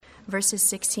verses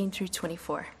 16 through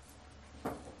 24.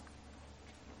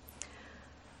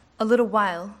 A little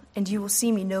while, and you will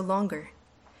see me no longer.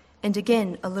 And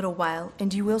again a little while,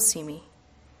 and you will see me.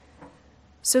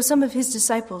 So some of his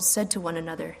disciples said to one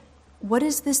another, "What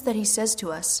is this that he says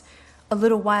to us? A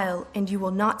little while, and you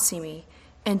will not see me,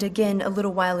 and again a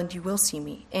little while, and you will see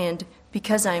me, and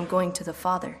because I am going to the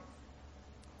Father."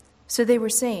 So they were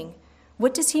saying,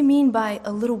 "What does he mean by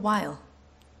a little while?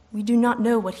 We do not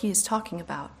know what he is talking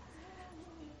about."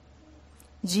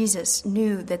 Jesus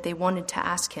knew that they wanted to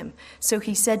ask him, so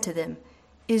he said to them,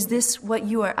 "Is this what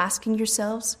you are asking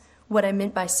yourselves? What I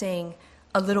meant by saying,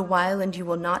 'A little while and you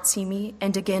will not see me,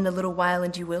 and again a little while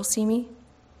and you will see me'?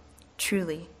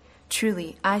 Truly,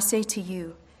 truly, I say to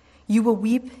you, you will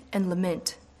weep and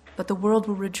lament, but the world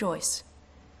will rejoice.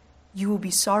 You will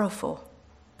be sorrowful,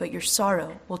 but your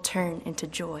sorrow will turn into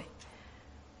joy.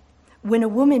 When a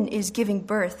woman is giving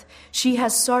birth, she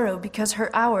has sorrow because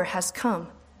her hour has come.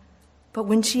 But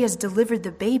when she has delivered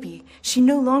the baby, she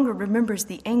no longer remembers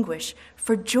the anguish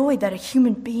for joy that a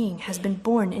human being has been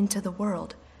born into the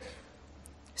world.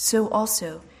 So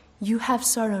also, you have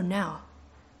sorrow now,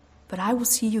 but I will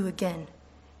see you again,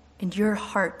 and your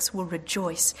hearts will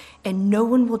rejoice, and no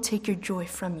one will take your joy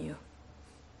from you.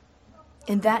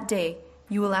 In that day,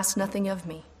 you will ask nothing of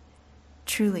me.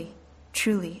 Truly,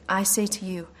 truly, I say to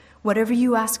you, whatever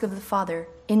you ask of the Father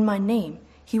in my name,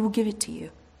 he will give it to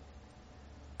you.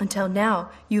 Until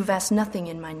now, you have asked nothing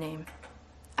in my name.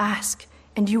 Ask,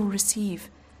 and you will receive,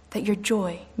 that your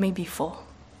joy may be full."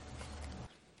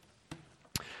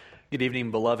 Good evening,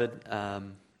 beloved.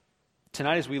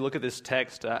 Tonight, as we look at this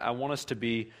text, I want us to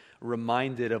be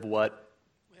reminded of what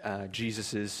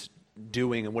Jesus is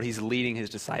doing and what he's leading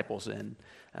his disciples in.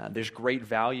 There's great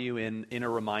value in a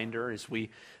reminder as we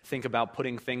think about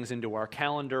putting things into our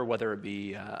calendar, whether it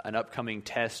be an upcoming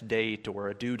test date or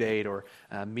a due date or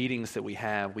meetings that we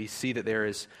have. We see that there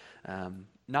is,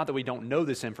 not that we don't know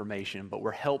this information, but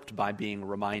we're helped by being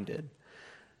reminded.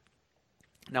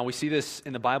 Now, we see this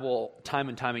in the Bible time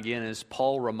and time again as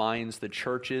Paul reminds the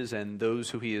churches and those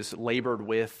who he has labored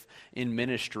with in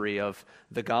ministry of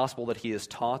the gospel that he has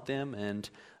taught them and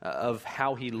of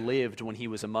how he lived when he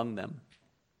was among them.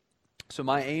 So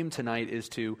my aim tonight is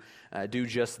to do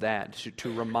just that,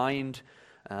 to remind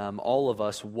all of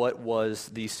us what was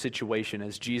the situation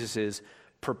as Jesus is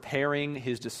preparing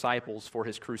his disciples for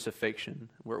his crucifixion.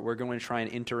 We're going to try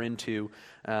and enter into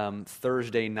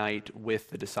Thursday night with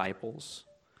the disciples.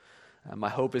 My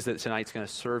hope is that tonight's going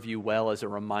to serve you well as a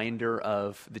reminder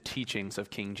of the teachings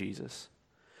of King Jesus.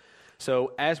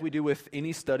 So as we do with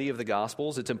any study of the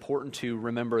Gospels, it's important to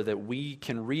remember that we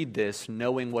can read this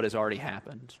knowing what has already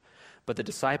happened. But the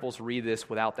disciples read this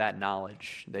without that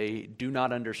knowledge. They do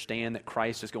not understand that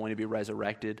Christ is going to be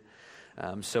resurrected.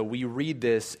 So we read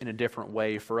this in a different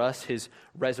way. For us, his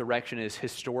resurrection is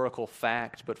historical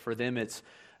fact, but for them it's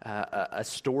a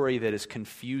story that is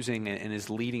confusing and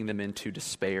is leading them into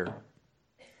despair.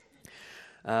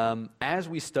 As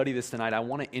we study this tonight, I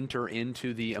want to enter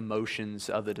into the emotions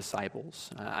of the disciples.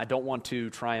 I don't want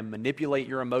to try and manipulate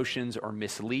your emotions or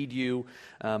mislead you,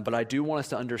 but I do want us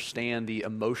to understand the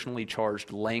emotionally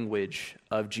charged language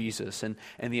of Jesus and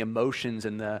the emotions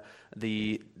and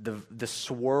the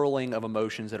swirling of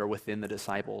emotions that are within the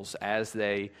disciples as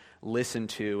they listen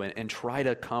to and try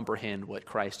to comprehend what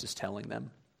Christ is telling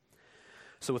them.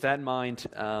 So with that in mind,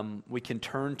 we can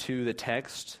turn to the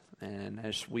text. And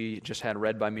as we just had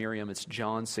read by Miriam, it's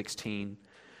John 16.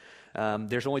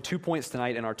 There's only 2 points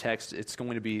tonight in our text. It's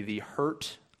going to be the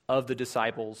hurt of the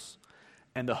disciples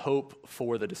and the hope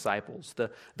for the disciples.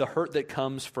 The hurt that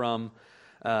comes from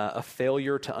a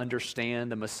failure to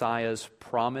understand the Messiah's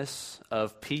promise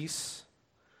of peace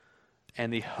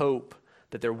and the hope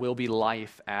that there will be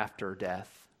life after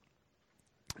death.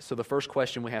 So the first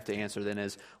question we have to answer then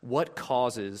is, what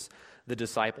causes the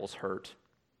disciples' hurt?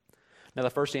 Now, the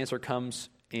first answer comes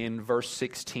in verse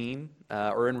 16,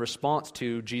 or in response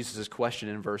to Jesus' question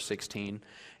in verse 16.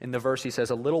 In the verse, he says,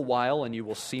 "A little while, and you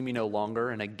will see me no longer,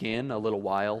 and again a little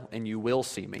while, and you will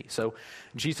see me." So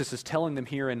Jesus is telling them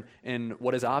here in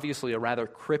what is obviously a rather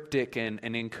cryptic and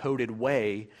encoded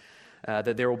way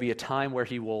that there will be a time where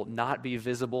he will not be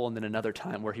visible, and then another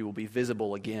time where he will be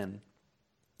visible again.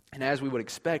 And as we would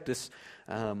expect, this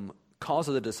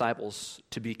causes the disciples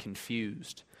to be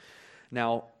confused.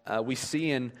 Now, we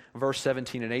see in verse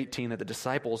 17 and 18 that the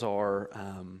disciples are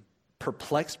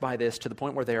perplexed by this to the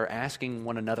point where they are asking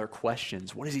one another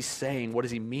questions. What is he saying? What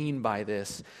does he mean by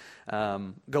this?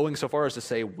 Going so far as to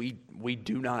say, we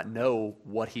do not know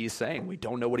what he's saying. We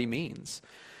don't know what he means.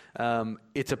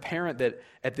 it's apparent that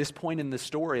at this point in the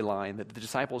storyline that the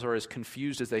disciples are as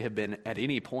confused as they have been at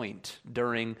any point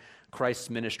during Christ's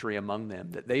ministry among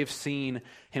them, that they've seen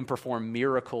him perform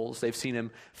miracles, they've seen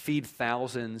him feed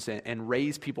thousands and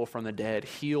raise people from the dead,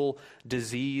 heal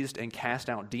diseased and cast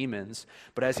out demons.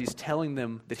 But as he's telling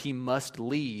them that he must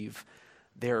leave,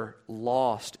 they're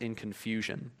lost in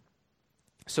confusion.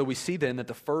 So we see then that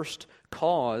the first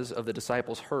cause of the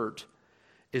disciples' hurt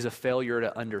is a failure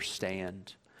to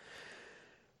understand.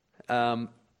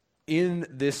 In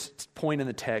this point in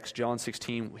the text, John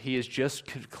 16, he has just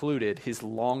concluded his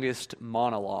longest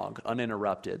monologue,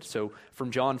 uninterrupted. So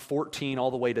from John 14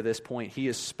 all the way to this point, he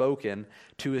has spoken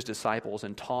to his disciples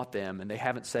and taught them, and they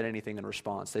haven't said anything in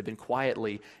response. They've been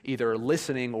quietly either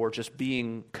listening or just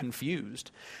being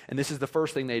confused. And this is the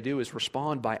first thing they do, is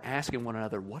respond by asking one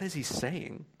another, what is he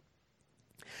saying?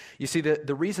 You see,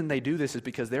 the reason they do this is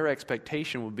because their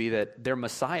expectation would be that their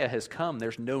Messiah has come.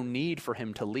 There's no need for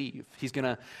him to leave. He's going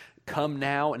to come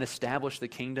now and establish the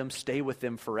kingdom, stay with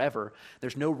them forever.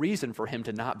 There's no reason for him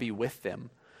to not be with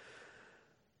them.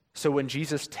 So when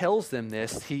Jesus tells them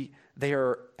this, they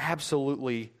are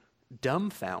absolutely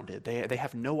dumbfounded. They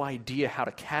have no idea how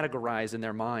to categorize in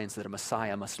their minds that a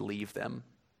Messiah must leave them.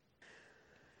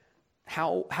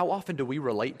 How often do we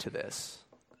relate to this?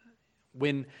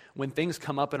 When things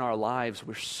come up in our lives,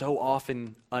 we're so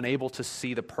often unable to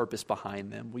see the purpose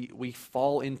behind them. We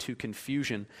fall into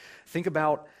confusion. Think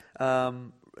about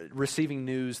receiving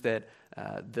news that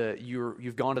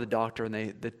you've gone to the doctor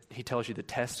and he tells you the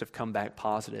tests have come back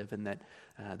positive and that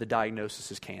the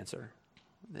diagnosis is cancer.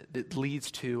 It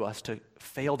leads to us to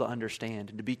fail to understand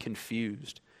and to be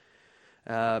confused.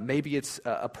 Maybe it's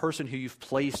a person who you've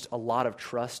placed a lot of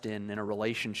trust in a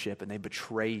relationship and they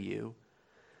betray you.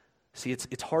 See,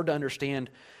 it's hard to understand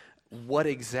what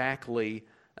exactly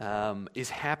is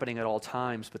happening at all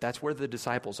times, but that's where the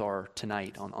disciples are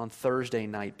tonight, on Thursday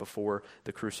night before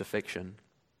the crucifixion.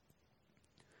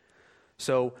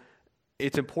 So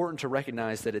it's important to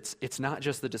recognize that it's not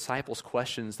just the disciples'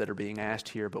 questions that are being asked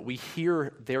here, but we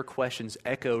hear their questions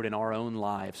echoed in our own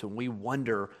lives when we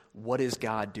wonder, what is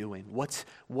God doing?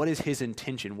 What is his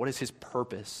intention? What is his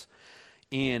purpose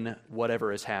in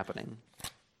whatever is happening?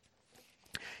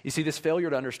 You see, this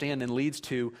failure to understand then leads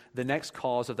to the next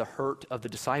cause of the hurt of the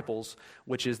disciples,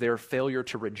 which is their failure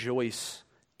to rejoice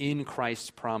in Christ's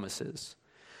promises.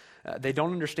 They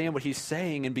don't understand what he's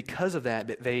saying, and because of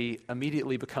that, they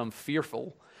immediately become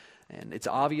fearful. And it's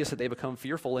obvious that they become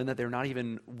fearful in that they're not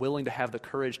even willing to have the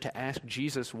courage to ask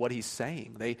Jesus what he's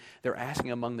saying. They're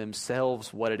asking among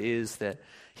themselves what it is that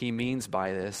he means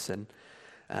by this, and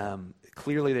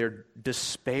clearly their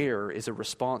despair is a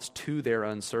response to their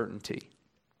uncertainty.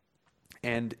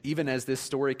 And even as this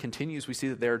story continues, we see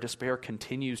that their despair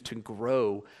continues to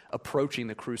grow, approaching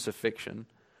the crucifixion.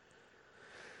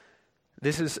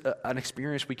 This is an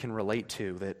experience we can relate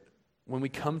to, that when we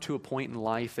come to a point in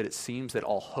life that it seems that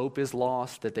all hope is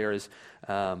lost, that there is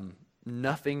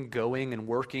nothing going and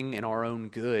working in our own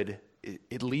good,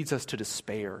 it leads us to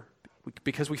despair.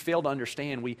 Because we fail to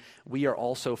understand, we are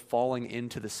also falling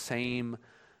into the same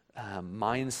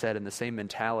mindset and the same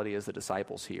mentality as the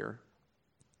disciples here.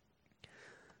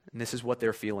 And this is what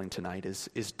they're feeling tonight,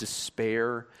 is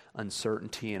despair,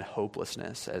 uncertainty, and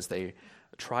hopelessness as they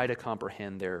try to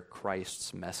comprehend their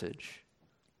Christ's message.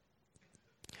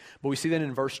 But we see then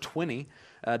in verse 20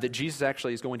 that Jesus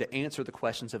actually is going to answer the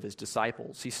questions of his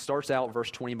disciples. He starts out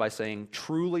verse 20 by saying,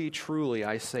 "Truly, truly,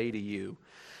 I say to you."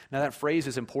 Now that phrase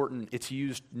is important. It's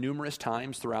used numerous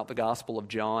times throughout the Gospel of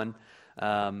John.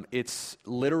 It's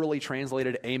literally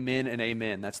translated amen and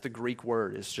amen. That's the Greek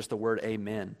word. It's just the word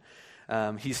amen.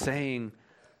 He's saying,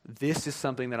 this is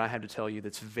something that I have to tell you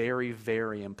that's very,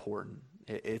 very important.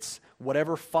 It's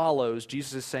whatever follows,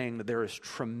 Jesus is saying that there is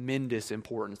tremendous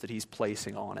importance that he's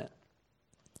placing on it.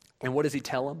 And what does he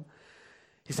tell them?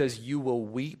 He says, you will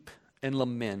weep and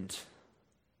lament,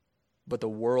 but the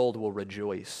world will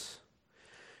rejoice.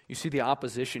 You see the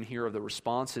opposition here of the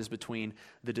responses between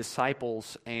the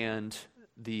disciples and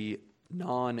the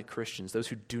non-Christians, those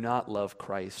who do not love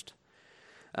Christ.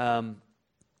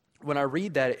 When I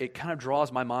read that, it kind of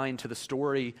draws my mind to the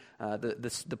story,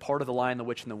 the part of The Lion, the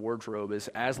Witch, and the Wardrobe, as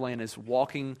Aslan is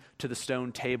walking to the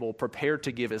stone table, prepared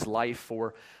to give his life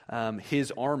for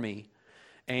his army.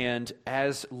 And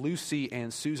as Lucy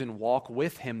and Susan walk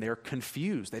with him, they're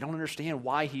confused. They don't understand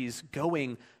why he's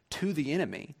going to the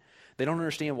enemy. They don't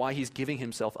understand why he's giving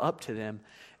himself up to them.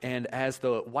 And as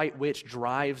the White Witch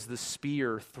drives the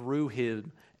spear through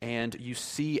him, and you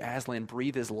see Aslan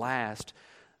breathe his last,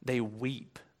 they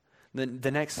weep.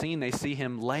 The next scene, they see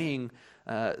him laying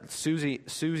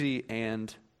Susie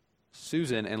and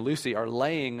Susan and Lucy are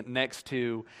laying next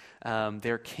to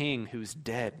their king who's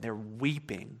dead. They're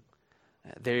weeping.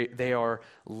 They are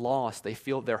lost. They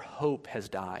feel their hope has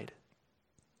died.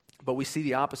 But we see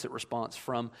the opposite response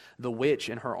from the witch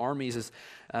and her armies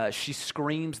as she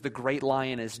screams, "The great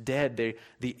lion is dead."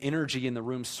 The energy in the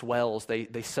room swells.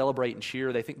 They celebrate and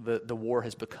cheer. They think the war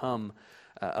has become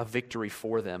a victory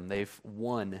for them. They've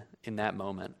won in that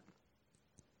moment.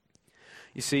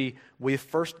 You see, the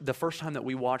first time that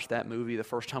we watch that movie, the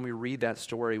first time we read that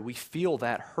story, we feel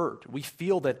that hurt. We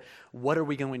feel that, what are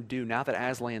we going to do now that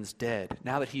Aslan's dead?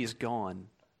 Now that he is gone,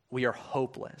 we are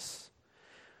hopeless.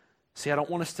 See, I don't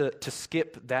want us to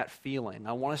skip that feeling.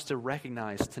 I want us to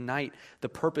recognize tonight the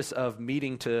purpose of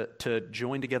meeting to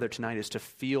join together tonight is to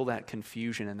feel that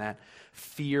confusion and that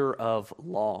fear of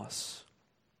loss.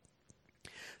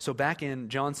 So back in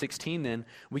John 16 then,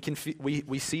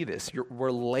 we see this.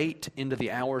 We're late into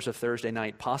the hours of Thursday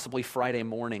night, possibly Friday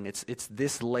morning. It's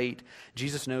this late.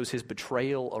 Jesus knows his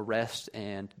betrayal, arrest,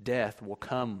 and death will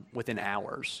come within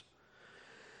hours.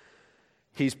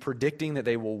 He's predicting that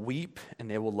they will weep and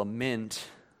they will lament,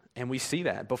 and we see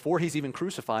that before he's even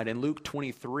crucified. And Luke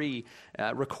 23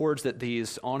 records that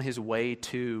he's on his way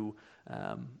to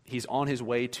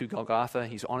Golgotha.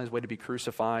 He's on his way to be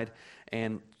crucified.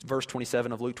 And verse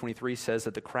 27 of Luke 23 says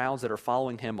that the crowds that are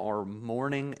following him are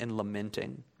mourning and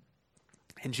lamenting.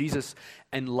 And Jesus,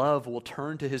 in love, will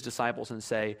turn to his disciples and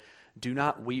say, "Do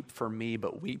not weep for me,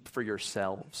 but weep for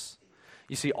yourselves."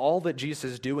 You see, all that Jesus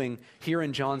is doing here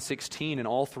in John 16 and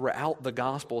all throughout the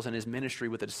Gospels and his ministry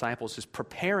with the disciples is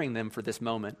preparing them for this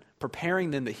moment,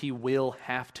 preparing them that he will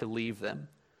have to leave them.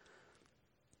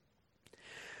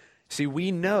 See,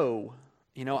 we know,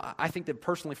 I think that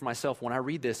personally for myself, when I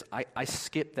read this, I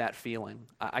skip that feeling.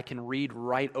 I can read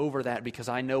right over that because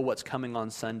I know what's coming on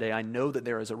Sunday. I know that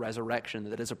there is a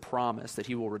resurrection, that is a promise that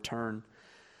he will return.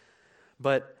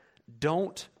 But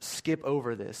don't skip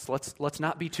over this. Let's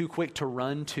not be too quick to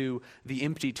run to the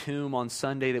empty tomb on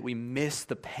Sunday that we miss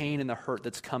the pain and the hurt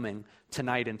that's coming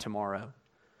tonight and tomorrow.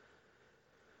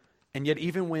 And yet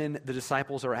even when the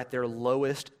disciples are at their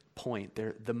lowest point,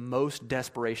 the most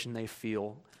desperation they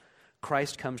feel,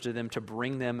 Christ comes to them to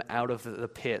bring them out of the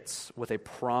pits with a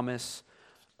promise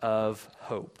of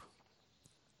hope.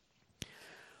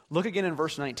 Look again in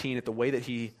verse 19 at the way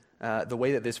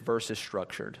that this verse is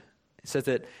structured. It says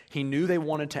that he knew they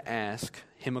wanted to ask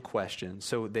him a question,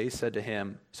 so he said to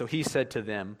them.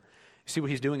 See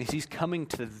what he's doing is he's coming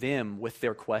to them with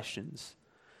their questions.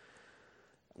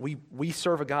 We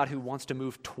serve a God who wants to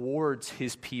move towards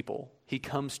his people. He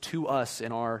comes to us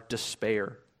in our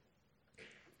despair.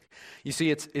 You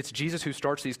see, it's Jesus who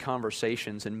starts these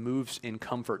conversations and moves in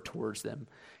comfort towards them.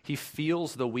 He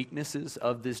feels the weaknesses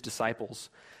of his disciples,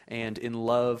 and in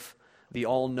love, the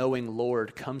all-knowing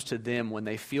Lord comes to them when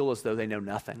they feel as though they know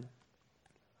nothing.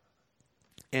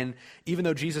 And even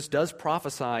though Jesus does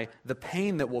prophesy the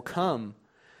pain that will come,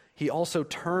 he also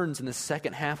turns in the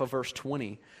second half of verse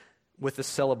 20 with the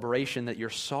celebration that your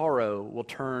sorrow will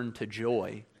turn to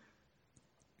joy.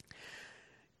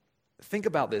 Think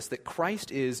about this, that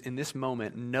Christ is, in this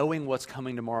moment, knowing what's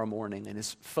coming tomorrow morning, and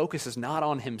his focus is not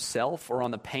on himself or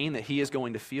on the pain that he is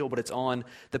going to feel, but it's on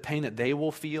the pain that they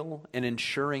will feel and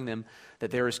ensuring them that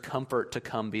there is comfort to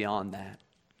come beyond that.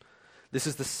 This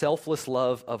is the selfless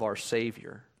love of our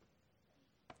Savior.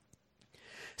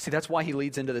 See, that's why he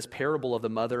leads into this parable of the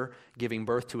mother giving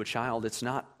birth to a child. It's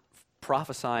not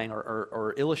prophesying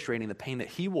or illustrating the pain that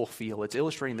he will feel. It's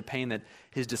illustrating the pain that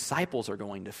his disciples are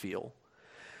going to feel.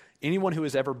 Anyone who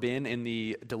has ever been in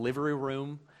the delivery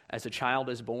room as a child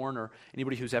is born, or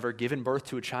anybody who's ever given birth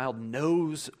to a child,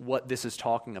 knows what this is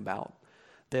talking about.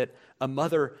 That a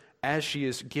mother, as she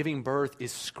is giving birth,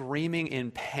 is screaming in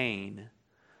pain,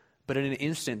 but in an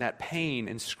instant, that pain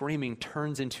and screaming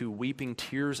turns into weeping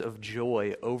tears of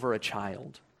joy over a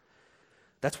child.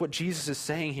 That's what Jesus is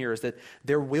saying here, is that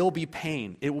there will be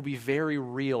pain. It will be very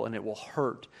real and it will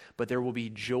hurt, but there will be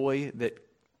joy that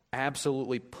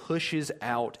absolutely pushes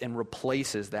out and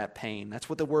replaces that pain. That's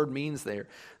what the word means there.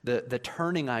 The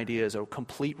turning idea is a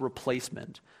complete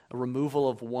replacement, a removal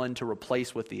of one to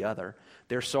replace with the other.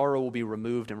 Their sorrow will be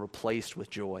removed and replaced with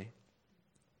joy.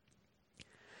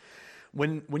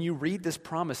 When you read this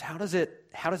promise, how does it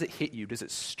hit you? Does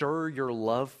it stir your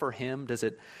love for him? Does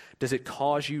it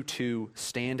cause you to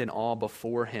stand in awe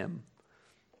before him?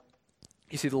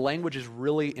 You see, the language is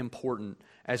really important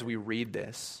as we read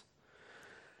this.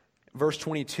 Verse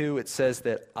 22, it says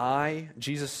that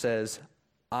Jesus says,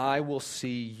 I will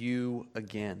see you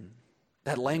again.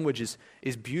 That language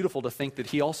is beautiful to think that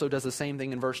he also does the same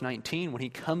thing in verse 19 when he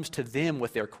comes to them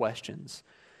with their questions.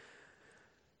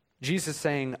 Jesus is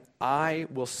saying, I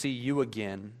will see you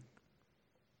again,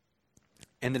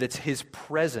 and that it's his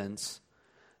presence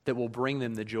that will bring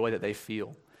them the joy that they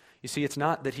feel. You see, it's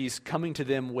not that he's coming to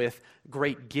them with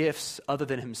great gifts other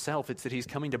than himself. It's that he's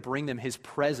coming to bring them his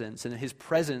presence, and his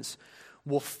presence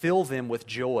will fill them with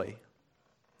joy.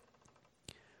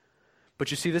 But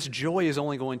you see, this joy is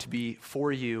only going to be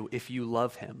for you if you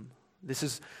love him. This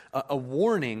is a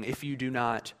warning if you do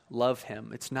not love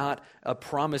him. It's not a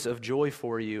promise of joy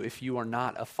for you if you are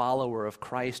not a follower of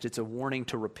Christ. It's a warning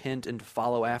to repent and to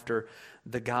follow after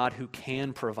the God who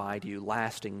can provide you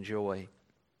lasting joy.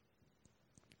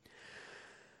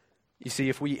 You see,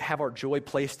 if we have our joy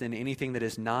placed in anything that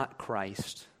is not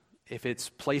Christ, if it's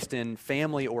placed in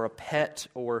family or a pet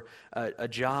or a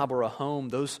job or a home,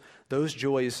 those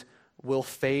joys will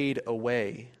fade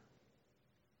away.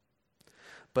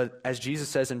 But as Jesus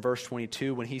says in verse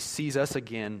 22, when he sees us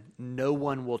again, no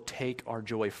one will take our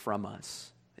joy from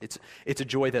us. It's a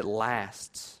joy that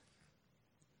lasts.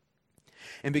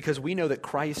 And because we know that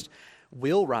Christ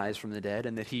will rise from the dead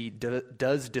and that he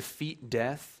does defeat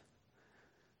death,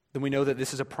 then we know that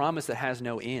this is a promise that has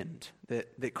no end,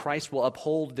 that Christ will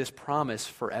uphold this promise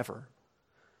forever.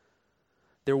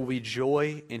 There will be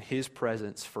joy in his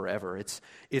presence forever.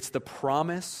 It's the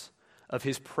promise of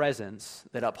his presence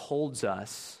that upholds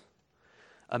us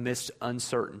amidst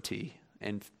uncertainty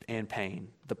and pain.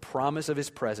 The promise of his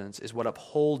presence is what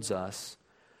upholds us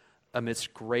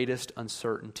amidst greatest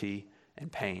uncertainty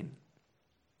and pain.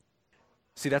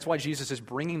 See, that's why Jesus is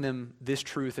bringing them this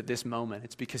truth at this moment.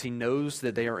 It's because he knows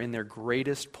that they are in their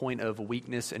greatest point of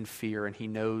weakness and fear, and he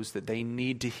knows that they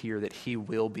need to hear that he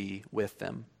will be with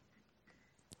them.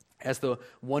 As the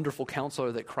wonderful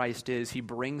counselor that Christ is, he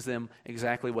brings them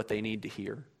exactly what they need to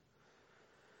hear.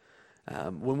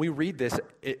 When we read this,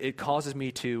 it causes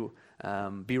me to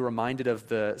be reminded of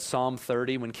the Psalm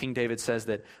 30 when King David says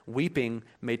that weeping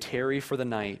may tarry for the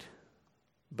night,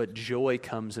 but joy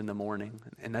comes in the morning.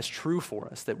 And that's true for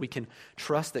us, that we can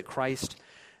trust that Christ,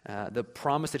 the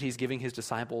promise that he's giving his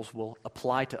disciples will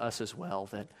apply to us as well,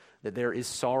 that there is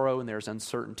sorrow and there's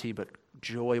uncertainty, but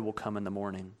joy will come in the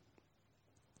morning.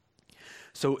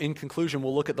 So in conclusion,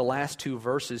 we'll look at the last two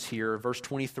verses here, verse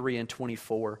 23 and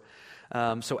 24.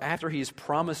 So after he has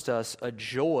promised us a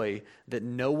joy that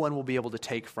no one will be able to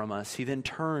take from us, he then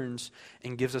turns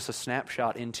and gives us a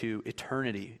snapshot into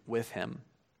eternity with him.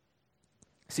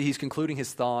 See, he's concluding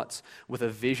his thoughts with a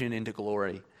vision into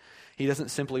glory. He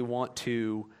doesn't simply want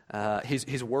to,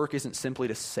 his work isn't simply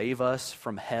to save us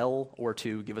from hell or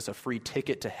to give us a free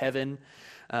ticket to heaven.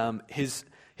 His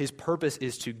purpose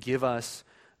is to give us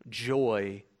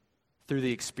joy through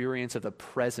the experience of the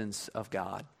presence of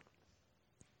God.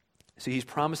 See, he's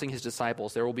promising his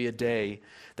disciples there will be a day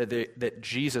that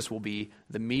Jesus will be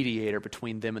the mediator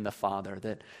between them and the Father,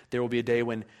 that there will be a day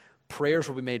when prayers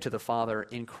will be made to the Father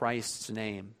in Christ's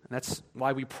name. And that's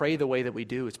why we pray the way that we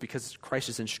do. It's because Christ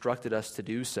has instructed us to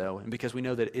do so, and because we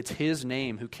know that it's his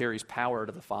name who carries power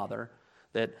to the Father.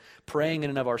 That praying in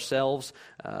and of ourselves,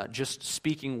 just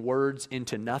speaking words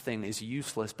into nothing is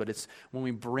useless, but it's when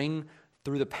we bring,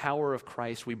 through the power of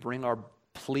Christ, we bring our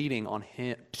pleading on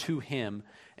him, to him,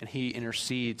 and he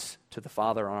intercedes to the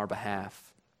Father on our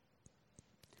behalf.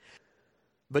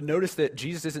 But notice that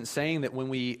Jesus isn't saying that when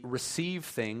we receive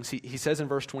things, he says in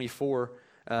verse 24,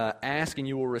 ask and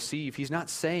you will receive. He's not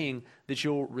saying that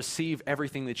you'll receive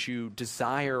everything that you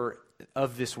desire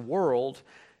of this world.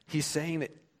 He's saying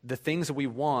that the things that we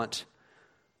want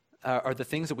or the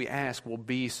things that we ask will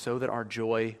be so that our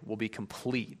joy will be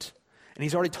complete. And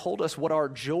he's already told us what our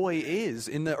joy is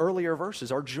in the earlier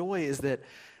verses. Our joy is that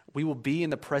we will be in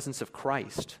the presence of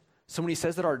Christ. So when he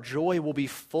says that our joy will be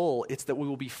full, it's that we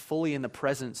will be fully in the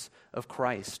presence of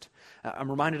Christ.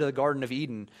 I'm reminded of the Garden of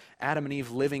Eden, Adam and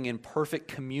Eve living in perfect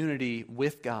community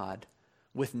with God,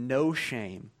 with no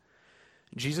shame.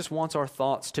 Jesus wants our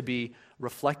thoughts to be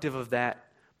reflective of that,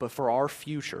 but for our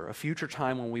future, a future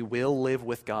time when we will live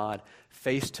with God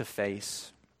face to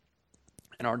face.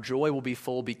 And our joy will be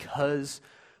full because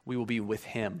we will be with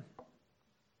him.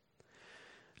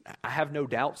 I have no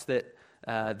doubts that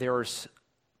there's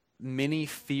many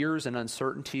fears and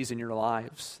uncertainties in your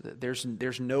lives.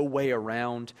 There's no way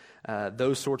around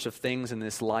those sorts of things in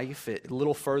this life. A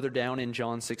little further down in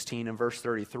John 16 and verse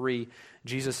 33,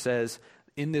 Jesus says,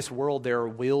 in this world there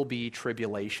will be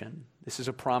tribulation. This is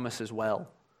a promise as well.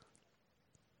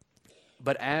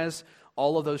 But as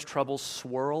all of those troubles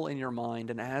swirl in your mind,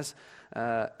 and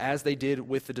as they did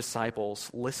with the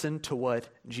disciples, listen to what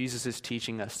Jesus is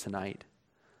teaching us tonight.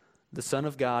 The Son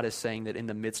of God is saying that in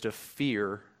the midst of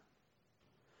fear,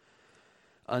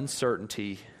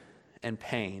 uncertainty, and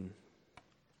pain,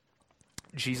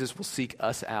 Jesus will seek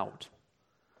us out.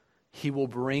 He will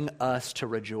bring us to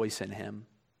rejoice in him.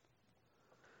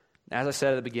 As I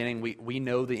said at the beginning, we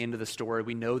know the end of the story.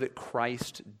 We know that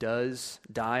Christ does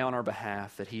die on our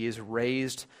behalf, that he is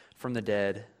raised from the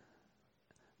dead,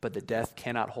 but that death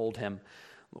cannot hold him.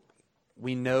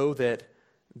 We know that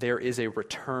there is a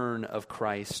return of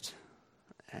Christ,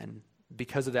 and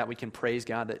because of that, we can praise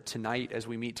God that tonight as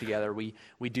we meet together, we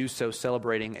do so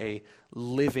celebrating a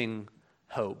living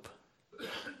hope.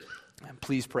 And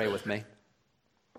please pray with me.